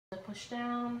push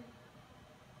down,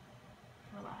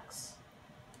 relax.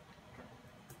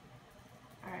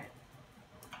 All right.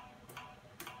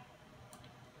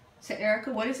 So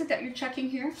Erica, what is it that you're checking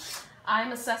here?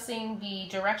 I'm assessing the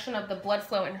direction of the blood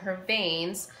flow in her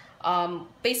veins,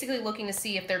 basically looking to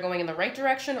see if they're going in the right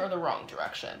direction or the wrong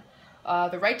direction.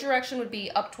 The right direction would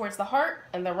be up towards the heart,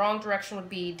 and the wrong direction would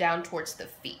be down towards the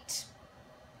feet.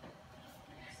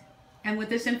 And with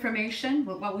this information,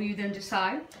 what will you then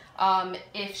decide?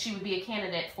 If she would be a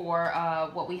candidate for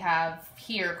what we have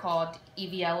here called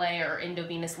evla, or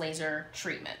endovenous laser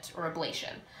treatment or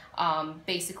ablation,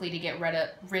 basically to get rid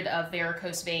of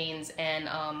varicose veins and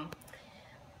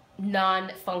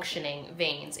non-functioning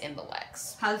veins in the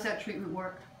legs. How does that treatment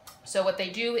work? So what they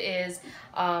do is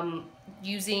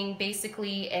using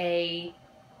basically a,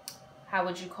 how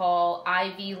would you call,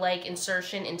 IV-like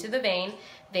insertion into the vein.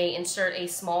 They insert a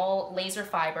small laser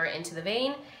fiber into the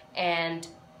vein, and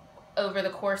over the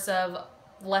course of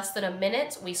less than a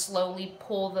minute, we slowly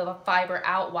pull the fiber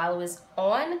out while it is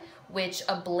on, which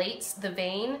ablates the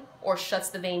vein or shuts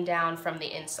the vein down from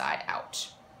the inside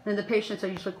out. And the patients are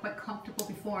usually quite comfortable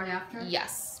before and after?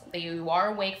 Yes, you are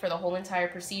awake for the whole entire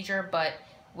procedure, but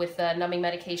with the numbing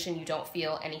medication, you don't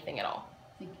feel anything at all.